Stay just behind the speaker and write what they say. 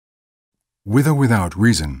with or without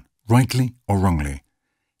reason, rightly or wrongly.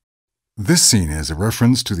 This scene is a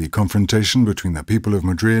reference to the confrontation between the people of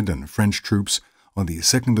Madrid and French troops on the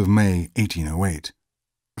 2nd of May 1808.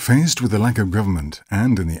 Faced with the lack of government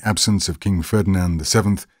and in the absence of King Ferdinand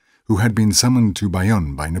VII, who had been summoned to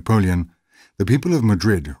Bayonne by Napoleon, the people of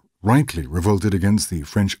Madrid rightly revolted against the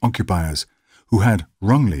French occupiers, who had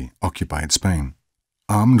wrongly occupied Spain.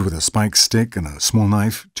 Armed with a spiked stick and a small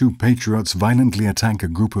knife, two patriots violently attack a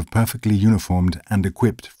group of perfectly uniformed and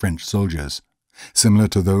equipped French soldiers, similar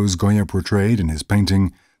to those Goya portrayed in his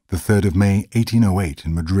painting The 3rd of May 1808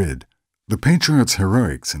 in Madrid. The patriots'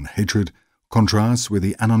 heroics and hatred contrasts with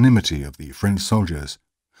the anonymity of the French soldiers,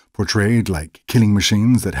 portrayed like killing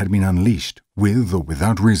machines that had been unleashed with or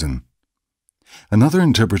without reason. Another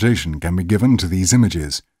interpretation can be given to these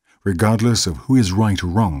images, regardless of who is right or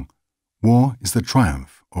wrong. War is the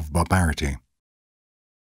triumph of barbarity.